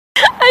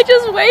I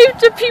just waved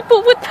to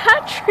people with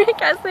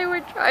Patrick as they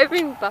were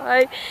driving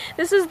by.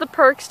 This is the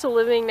perks to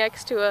living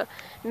next to a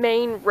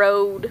main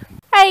road.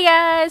 Hey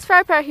guys,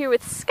 Firepower here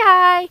with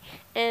Sky,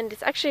 and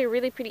it's actually a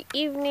really pretty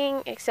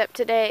evening, except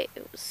today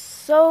it was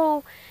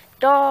so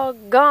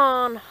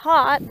doggone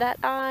hot that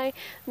I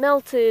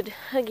melted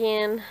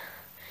again.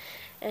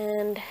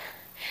 And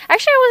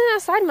actually I wasn't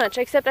outside much,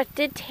 except I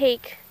did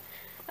take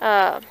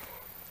the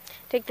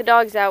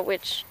dogs out,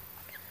 which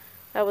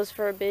that was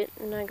for a bit,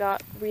 and I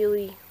got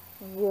really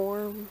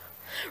warm.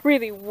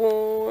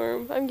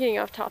 I'm getting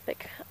off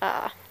topic.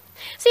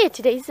 So yeah,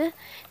 today's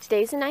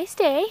a nice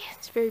day.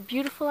 It's very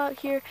beautiful out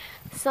here.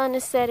 The sun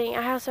is setting.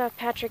 I also have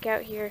Patrick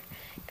out here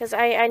because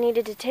I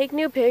needed to take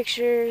new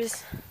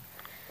pictures.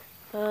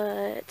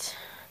 But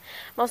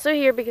I'm also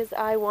here because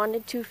I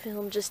wanted to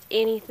film just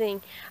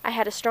anything. I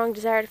had a strong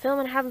desire to film,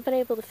 and I haven't been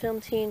able to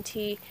film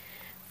TNT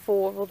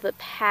for the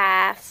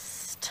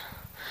past,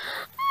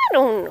 I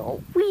don't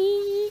know,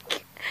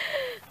 week.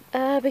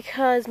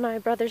 Because my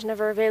brother's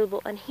never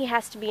available and he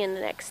has to be in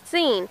the next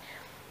scene.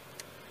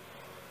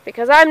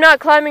 Because I'm not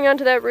climbing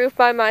onto that roof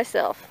by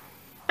myself.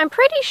 I'm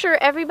pretty sure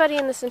everybody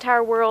in this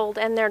entire world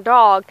and their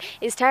dog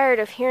is tired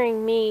of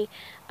hearing me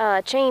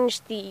change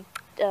the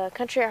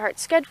Country at Heart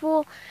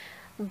schedule.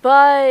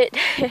 But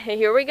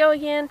here we go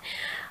again.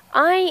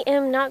 I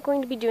am not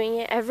going to be doing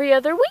it every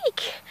other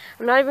week.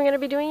 I'm not even going to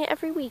be doing it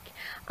every week.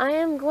 I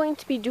am going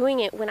to be doing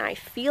it when I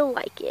feel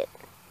like it.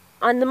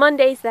 On the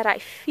Mondays that I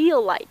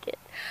feel like it.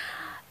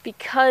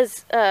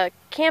 Because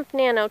Camp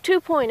NANO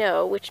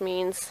 2.0, which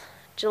means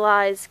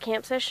July's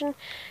camp session,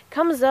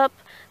 comes up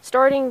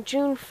starting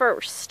June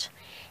 1st.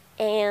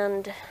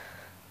 And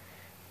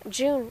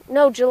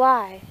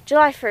July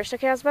 1st.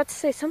 Okay, I was about to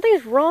say,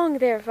 something's wrong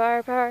there,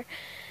 Firepower.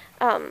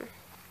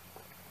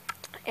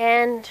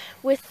 And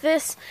with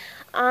this,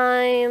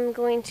 I'm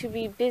going to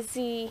be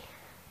busy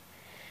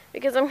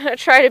because I'm going to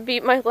try to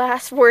beat my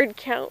last word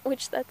count,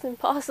 which that's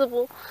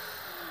impossible.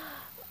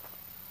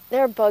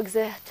 There are bugs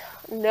at...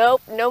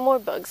 Nope, no more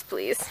bugs,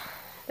 please.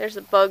 There's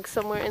a bug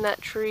somewhere in that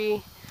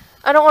tree.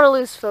 I don't want to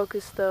lose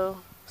focus, though.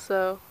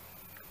 So,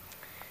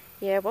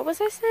 yeah, what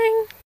was I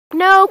saying?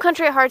 No,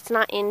 Country at Heart's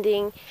not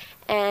ending.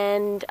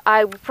 And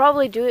I will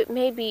probably do it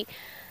maybe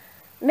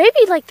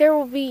like there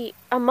will be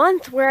a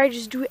month where I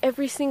just do it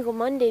every single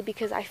Monday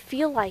because I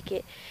feel like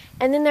it.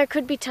 And then there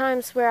could be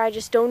times where I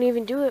just don't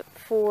even do it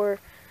for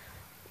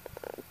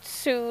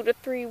 2 to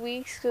 3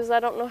 weeks because I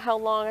don't know how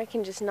long I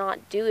can just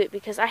not do it,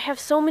 because I have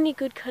so many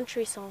good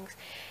country songs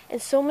and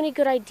so many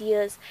good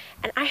ideas,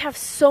 and I have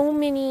so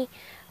many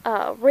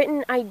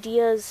written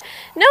ideas.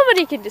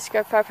 Nobody can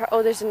describe Firepower.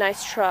 Oh, there's a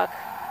nice truck.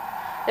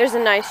 There's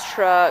a nice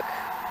truck.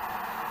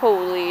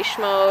 Holy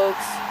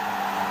smokes.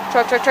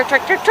 Truck.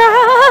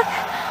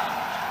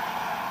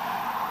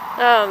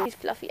 He's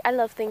fluffy. I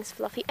love things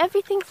fluffy.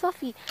 Everything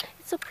fluffy.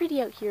 It's so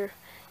pretty out here.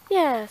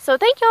 Yeah, so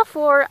thank y'all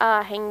for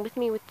hanging with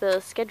me with the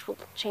schedule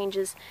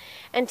changes.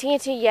 And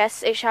TNT,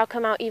 yes, it shall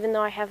come out even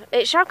though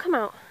it shall come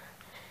out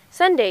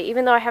Sunday,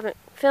 even though I haven't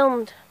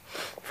filmed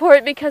for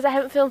it because I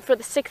haven't filmed for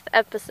the 6th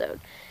episode.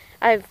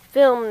 I've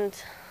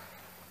filmed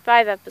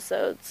 5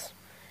 episodes,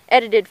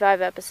 edited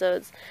 5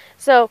 episodes.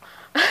 So,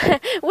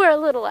 we're a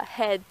little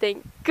ahead,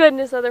 thank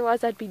goodness,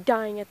 otherwise I'd be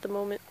dying at the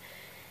moment.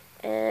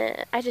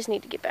 And I just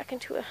need to get back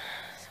into a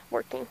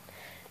working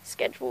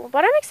schedule.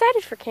 But I'm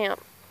excited for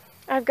camp.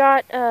 I've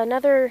got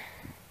another,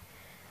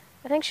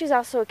 I think she's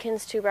also a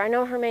Kinztuber. I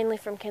know her mainly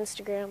from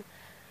Kinztagrammer,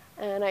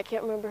 and I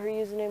can't remember her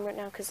username right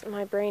now because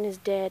my brain is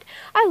dead.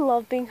 I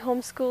love being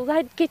homeschooled.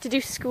 I get to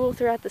do school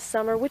throughout the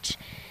summer, which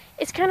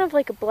is kind of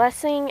like a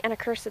blessing and a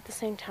curse at the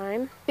same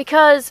time.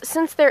 Because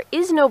since there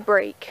is no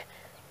break,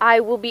 I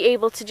will be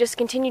able to just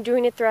continue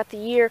doing it throughout the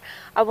year.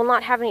 I will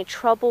not have any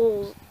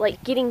trouble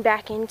like getting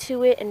back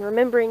into it and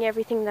remembering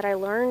everything that I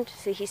learned.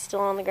 See, he's still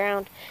on the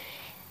ground.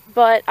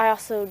 But I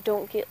also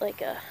don't get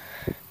like a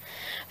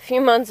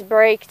few months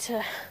break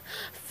to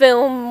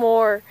film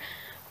more.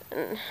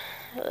 I'm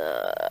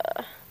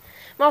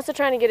also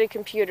trying to get a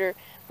computer,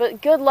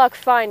 but good luck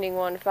finding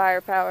one,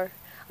 Firepower.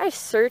 I have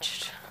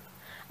searched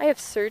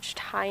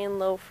high and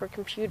low for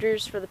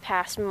computers for the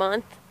past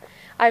month.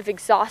 I've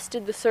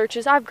exhausted the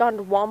searches. I've gone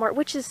to Walmart,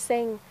 which is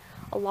saying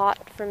a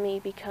lot for me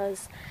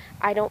because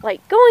I don't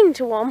like going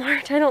to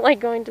Walmart. I don't like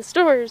going to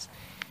stores.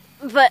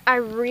 But I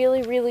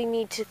really, really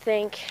need to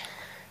thank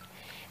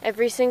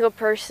every single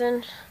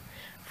person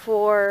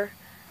for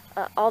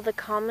all the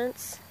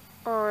comments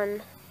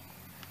on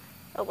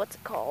what's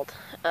it called,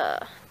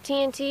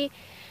 TNT,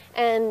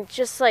 and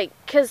just like,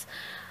 because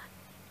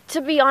to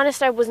be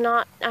honest,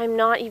 I'm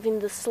not even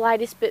the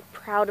slightest bit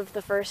proud of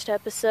the first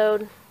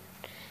episode,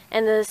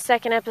 and the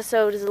second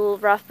episode is a little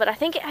rough, but I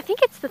think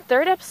it's the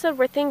 3rd episode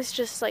where things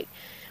just like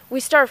we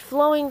start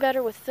flowing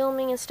better with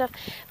filming and stuff.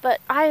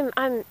 But I'm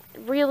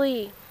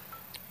really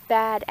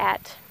bad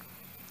at,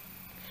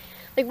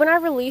 like, when I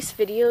release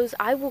videos,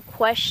 I will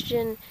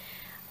question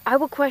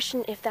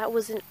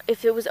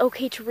if it was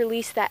okay to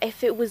release that,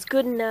 if it was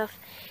good enough,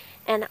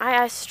 and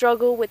I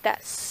struggle with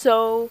that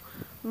so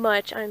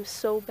much. I'm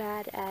so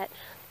bad at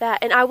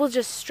that, and I will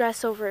just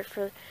stress over it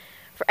for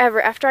forever.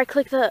 After I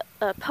click the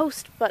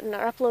post button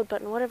or upload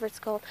button, whatever it's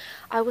called,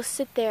 I will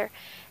sit there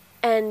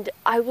and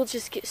I will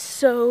just get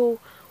so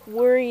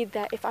worried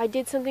that if I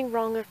did something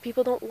wrong or if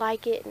people don't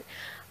like it. And,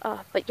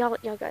 but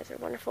y'all guys are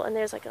wonderful, and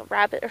there's like a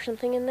rabbit or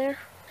something in there.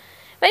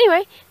 But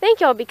anyway, thank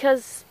y'all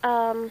because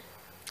y'all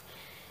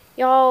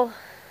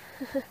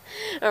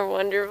are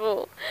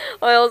wonderful.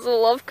 I also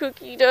love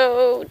cookie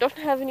dough. Don't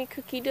have any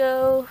cookie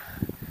dough.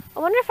 I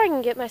wonder if I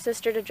can get my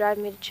sister to drive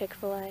me to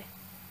Chick-fil-A.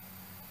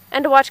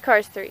 And to watch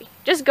Cars 3.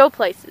 Just go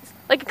places.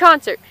 Like a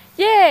concert.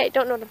 Yay!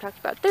 Don't know what I'm talking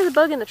about. There's a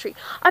bug in the tree.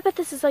 I bet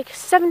this is like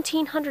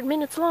 1,700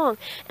 minutes long.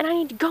 And I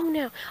need to go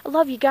now. I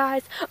love you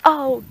guys.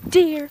 Oh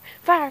dear.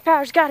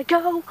 Firepower's gotta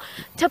go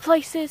to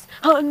places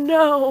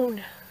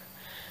unknown.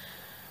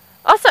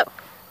 Also,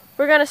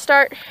 we're gonna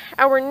start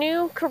our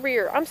new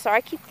career. I'm sorry,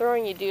 I keep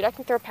throwing you, dude. I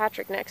can throw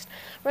Patrick next.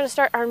 We're gonna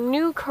start our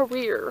new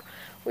career.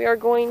 We are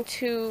going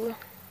to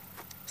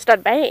start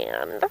a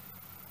band.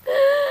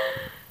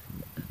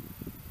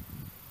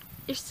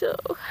 You're so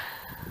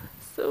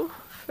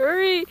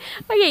furry.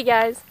 Okay,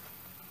 guys.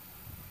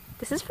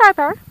 This is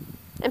Firepower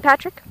and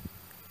Patrick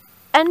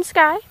and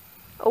Sky.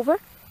 Over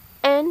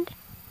and